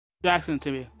Jackson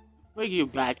to me. Bring you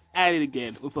back at it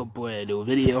again with a brand new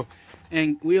video.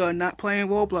 And we are not playing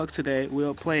Roblox today. We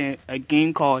are playing a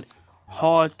game called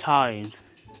Hard Times.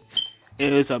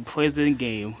 It is a prison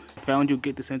game. Found you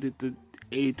get the sentence to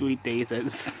 83 days.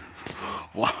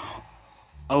 Wow.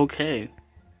 Okay.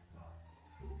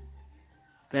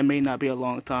 That may not be a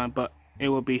long time, but it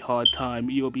will be hard time.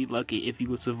 You will be lucky if you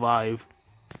will survive.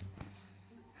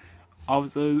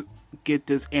 Also, get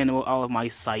this animal out of my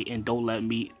sight and don't let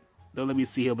me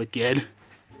see him again.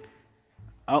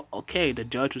 Oh, okay. The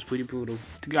judge was pretty brutal.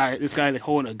 This guy is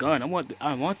holding a gun. I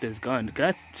want this gun.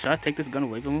 Should I take this gun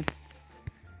away from him?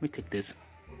 Let me take this.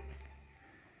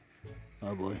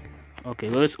 Oh boy. Okay,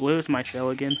 where's my cell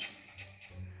again?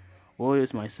 Where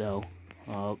is my cell?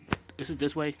 Is it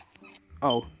this way?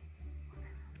 Oh,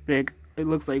 big. It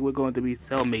looks like we're going to be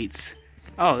cellmates.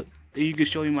 Oh, you can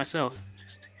show me my cell.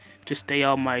 Just stay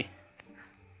out my.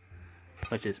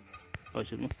 Watch this.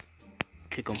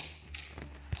 Kick him.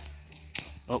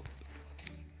 Oh,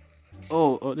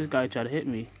 this guy tried to hit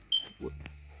me.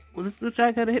 What this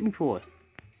guy tried to hit me for?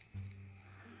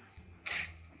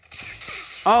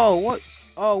 Oh, what?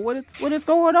 Oh, what is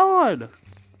going on?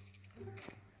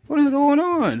 What is going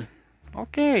on?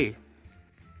 Okay.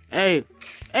 Hey,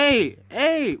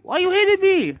 why you hitting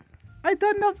me? I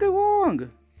done nothing wrong.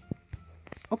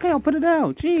 Okay, I'll put it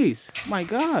down. Jeez, my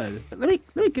God. Let me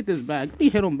get this back. Let me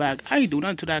hit him back. I ain't do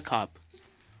nothing to that cop.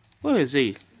 Where is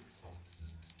he?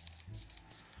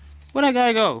 Where'd that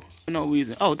guy go? For no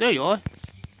reason. Oh, there you are.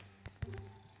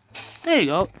 There you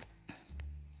go.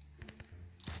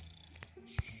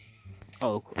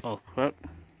 Oh, crap.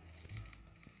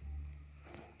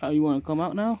 Oh, you want to come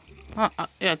out now?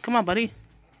 Yeah, come on, buddy.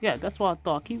 Yeah, that's what I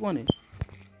thought. Keep running.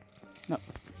 No.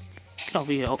 Get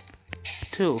over here. Oh,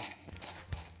 two.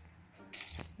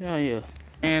 Get out of here.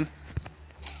 And.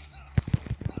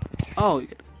 Oh,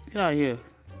 get out of here.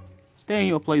 Stay in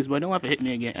your place, bro. Don't have to hit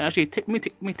me again. Actually, take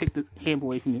this ham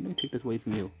away from you. Let me take this away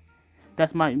from you.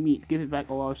 That's my meat. Give it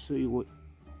back or I'll show you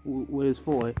what it's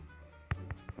for.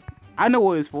 I know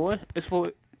what it's for. It's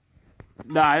for.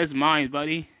 Nah, it's mine,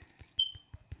 buddy.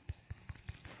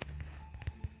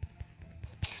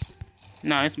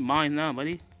 Nah, it's mine now,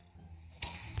 buddy.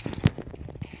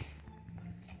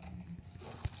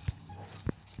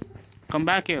 Come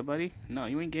back here, buddy. No,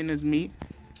 you ain't getting this meat.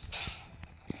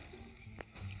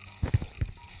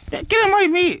 Yeah, get in my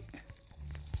meat.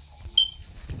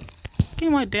 Get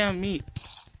in my damn meat.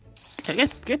 Yeah,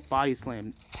 get body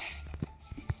slammed.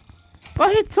 Oh,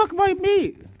 he took my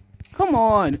meat. Come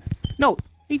on. No,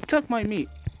 he took my meat.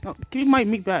 No, give me my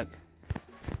meat back.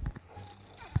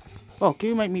 Oh,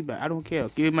 give me my meat back. I don't care.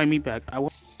 Give me my meat back. I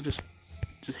want just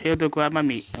here to grab my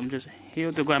meat. I'm just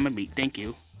here to grab my meat. Thank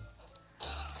you.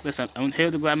 Listen, I'm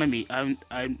here to grab my meat. I'm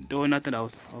doing nothing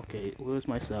else. Okay, where's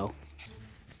my cell?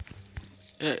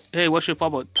 Hey, what's your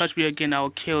problem? Touch me again, I'll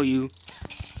kill you.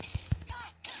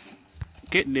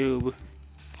 Get noob.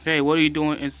 Hey, what are you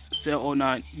doing in cell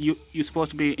 09? You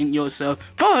supposed to be in your cell.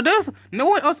 Bro, there's no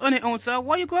one else on their own cell.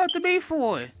 Why you go after me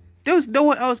for? There's no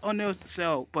one else on their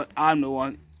cell, but I'm the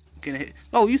one getting hit.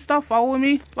 Oh, you stop following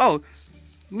me? Oh,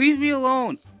 leave me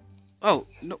alone. Oh,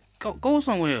 no, go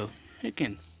somewhere.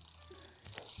 Hickin'.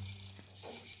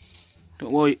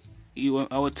 Don't worry,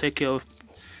 I will take care of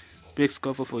Big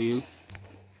Scuffle for you.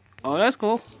 Oh, that's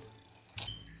cool.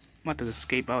 I'm about to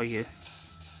escape out here.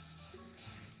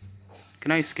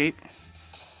 Can I escape?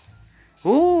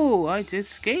 Ooh, I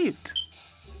just escaped.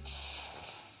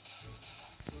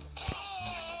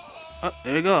 Oh,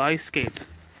 there we go, I escaped.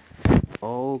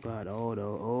 Oh God,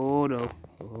 oh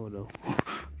no.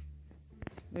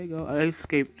 There you go, I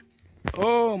escaped.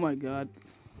 Oh my God.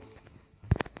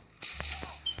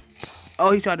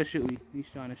 Oh, he's trying to shoot me. He's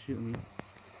trying to shoot me.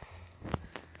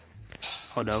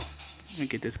 Oh no. Let me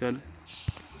get this gun.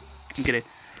 Get it.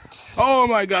 Oh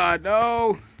my God,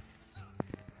 no!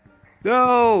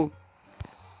 No!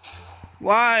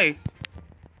 Why?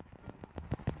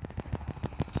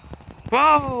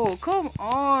 Bro, come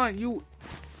on,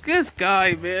 this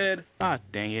guy, man. Ah,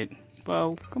 dang it.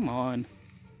 Bro, come on.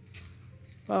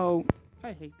 Bro,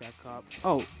 I hate that cop.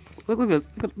 Oh, look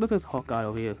at this Hawkeye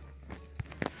over here.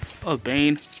 Oh,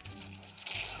 Bane.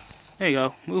 There you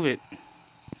go. Move it.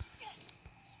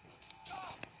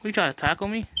 What, you trying to tackle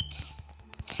me?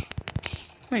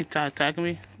 What, you trying to tackle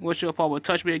me? What's your problem?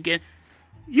 Touch me again.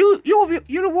 You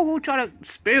the one who try to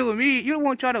spill me. You the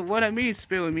one try to run at me and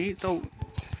spill me. So,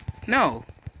 no.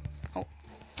 Oh.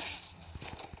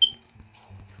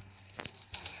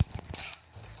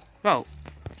 Bro.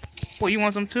 What, you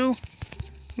want some too?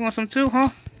 You want some too, huh?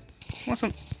 Want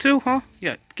some too, huh?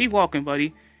 Yeah, keep walking,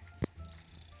 buddy.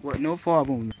 What, no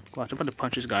problem. Watch, I'm about to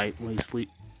punch this guy when he's asleep.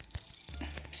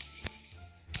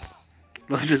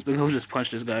 Let's just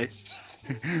punch this guy.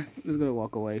 I'm just gonna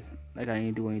walk away like I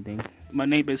ain't do anything. My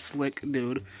name is Slick,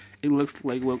 dude. It looks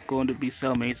like we're going to be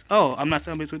cellmates. Oh, I'm not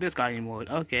cellmates with this guy anymore.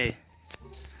 Okay.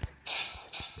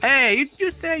 Hey,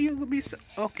 you said you would be.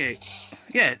 Okay.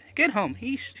 Yeah, get home.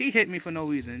 He hit me for no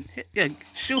reason. Yeah,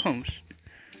 shoot him.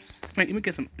 Wait, let me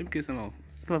get some. Get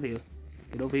over here.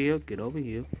 Get over here. Get over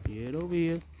here. Get over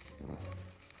here.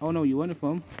 Oh no, you running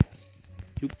from?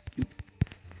 You.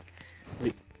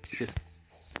 Wait, just.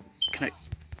 Can I?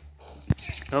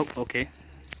 Oh, okay.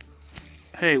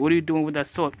 Hey, what are you doing with that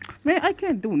sword? Man, I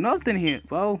can't do nothing here,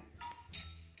 bro.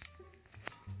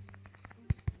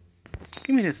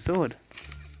 Give me this sword.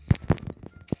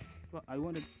 I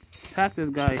want to attack this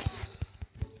guy.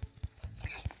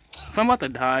 If I'm about to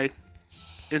die,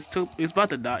 it's about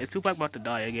to die. It's Tupac about to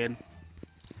die again.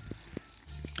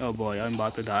 Oh boy, I'm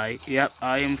about to die. Yep,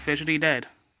 I am officially dead.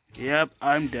 Yep,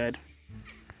 I'm dead.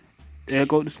 There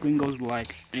go, the screen goes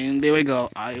black. And there we go,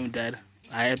 I am dead.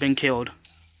 I have been killed.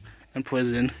 In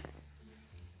prison.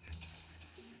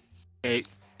 Okay,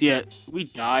 yeah, we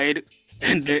died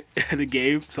in the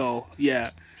game, so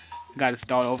yeah. Gotta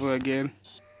start over again.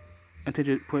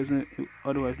 Until prison,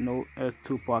 otherwise known as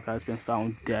Tupac, has been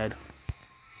found dead.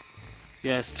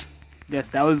 Yes,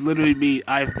 that was literally me.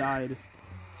 I've died.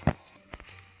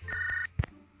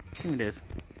 Give me this.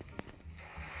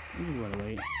 Let me run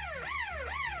away.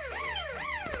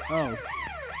 Oh.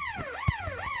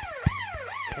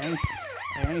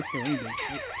 I ain't steal anything.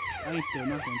 I ain't steal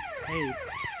nothing. Hey.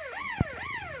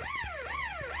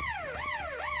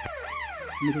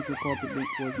 Because the corporate link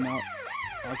was now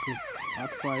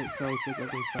occupied, so sick of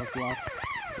his self-block.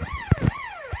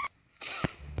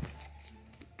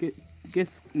 Get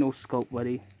no scope,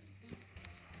 buddy.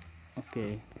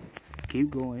 Okay.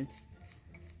 Keep going.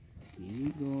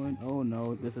 Keep going. Oh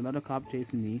no, there's another cop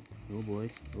chasing me. Oh boy.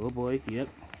 Oh boy. Yep.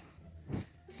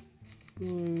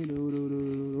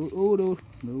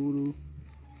 No.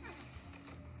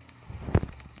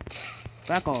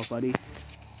 Back off, buddy.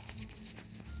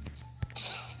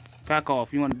 Back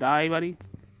off. You wanna die, buddy?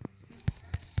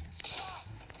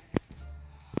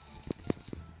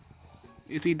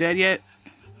 Is he dead yet?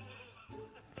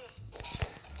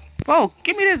 Oh,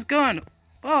 give me this gun!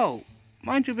 Oh,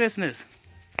 mind your business.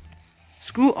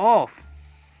 Screw off.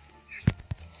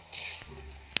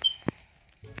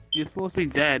 You're supposed to be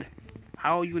dead.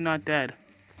 How are you not dead?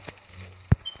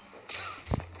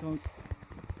 Don't.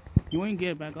 You ain't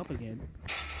get back up again.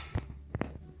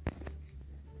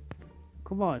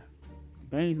 Come on.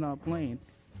 Bane's not playing.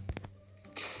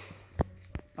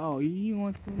 Oh, he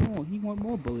wants some more. He want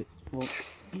more bullets. Well,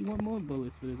 he want more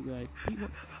bullets for this guy.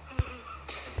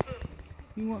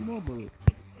 He want more bullets.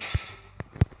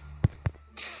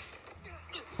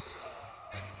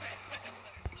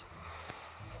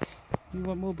 He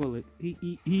want more bullets.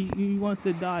 He wants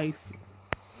to die.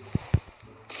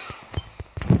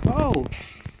 Oh!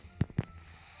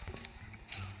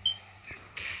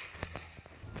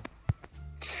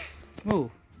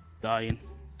 Oh, dying.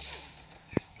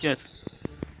 Yes.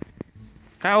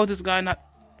 How is this guy not?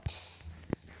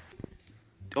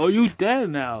 Oh, you dead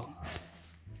now.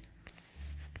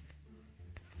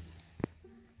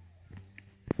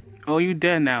 Oh, you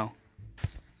dead now.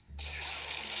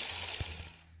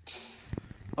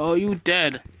 Oh, you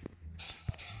dead.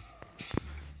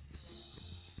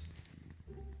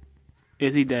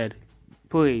 Is he dead?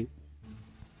 Please.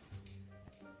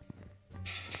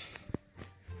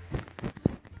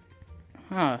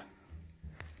 Huh.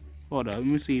 Hold on, let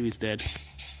me see if he's dead.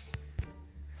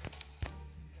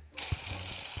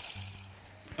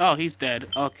 Oh, he's dead.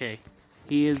 Okay.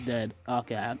 He is dead.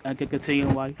 Okay, I can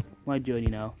continue my journey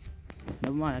now.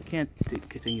 Never mind, I can't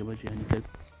continue my journey because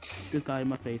this guy in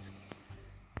my face.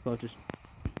 So just...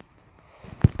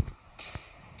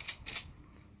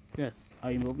 Yes,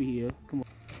 I am over here. Come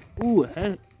on. Ooh,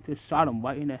 head. Just shot him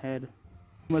right in the head.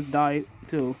 He must die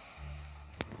too.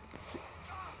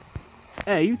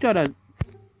 Hey, you try to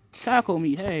tackle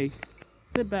me. Hey,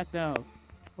 sit back down.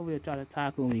 Over here try to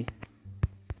tackle me.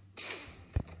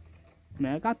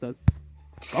 Man, I got the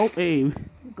scope aim.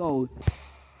 Go.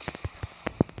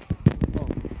 Oh,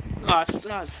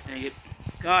 gosh dang it.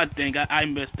 God dang it, I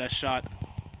missed that shot.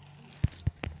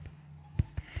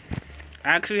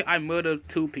 Actually, I murdered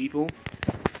 2 people.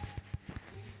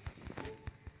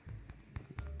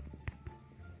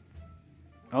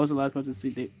 I was the last person to see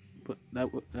they, but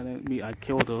that didn't mean I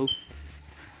killed those.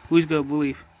 Who's gonna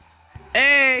believe?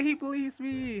 Hey, he believes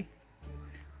me.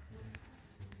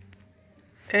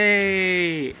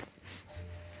 Hey,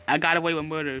 I got away with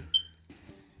murder.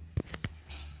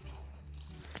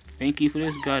 Thank you for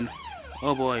this gun.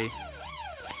 Oh boy.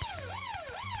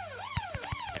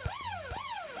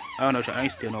 I don't know, I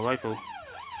ain't steal no rifle.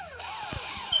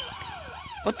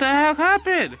 What the heck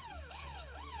happened?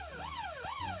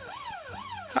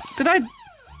 Did I...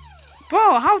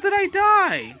 Bro, how did I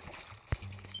die?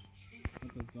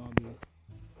 Like a zombie.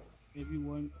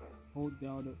 Everyone hold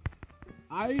down the...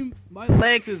 My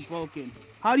leg is broken.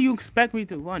 How do you expect me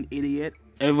to run, idiot?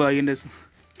 Everybody in this...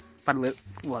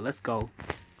 Well, let's go.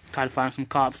 Try to find some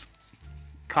cops.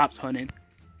 Cops hunting.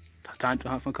 Time to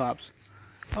hunt for cops.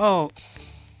 Oh.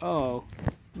 Oh.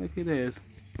 Look at this.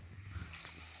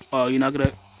 Oh, you're not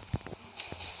gonna...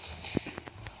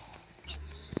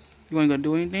 You ain't gonna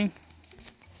do anything?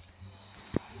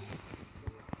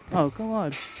 Oh, come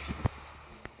on.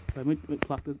 Let me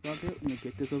plop this out here. Let me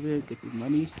get this over here. Get this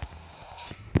money.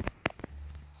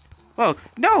 Oh,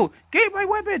 no! Get my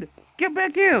weapon! Get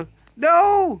back here!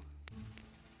 No!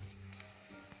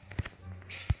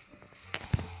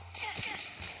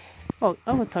 Oh,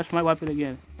 I'm gonna touch my weapon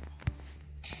again.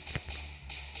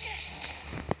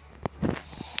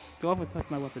 Go over and touch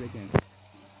my weapon again.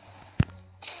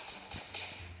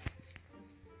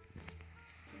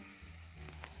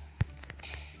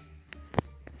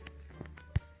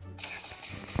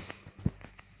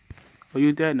 Oh,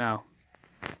 you dead now.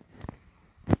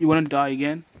 You wanna die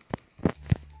again?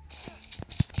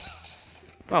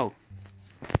 Oh.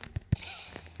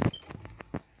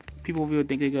 People over here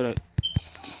think they're gonna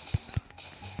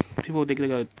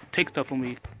take stuff from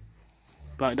me.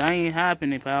 But that ain't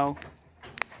happening, pal.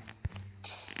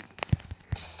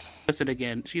 Listen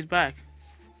again. She's back.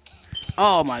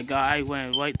 Oh my god, I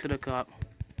went right to the cop.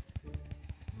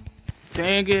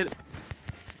 Dang it.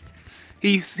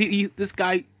 This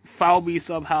guy fouled me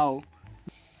somehow.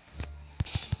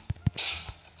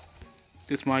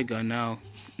 This is my gun now.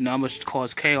 Now I'm gonna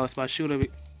cause chaos by shooting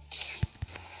it.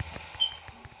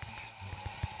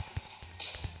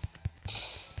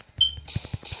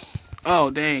 Oh,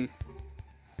 dang.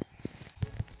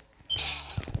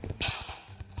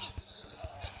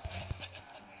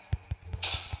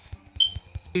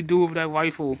 What do you do with that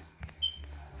rifle?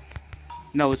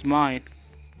 No, it's mine.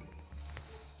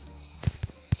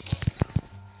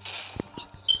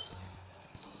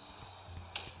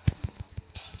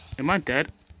 Am I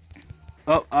dead?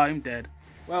 Oh, I'm dead.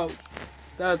 Well,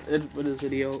 that's it for this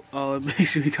video. Make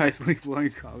sure you guys leave a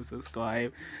like, comment,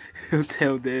 subscribe.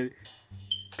 Until then,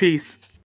 peace.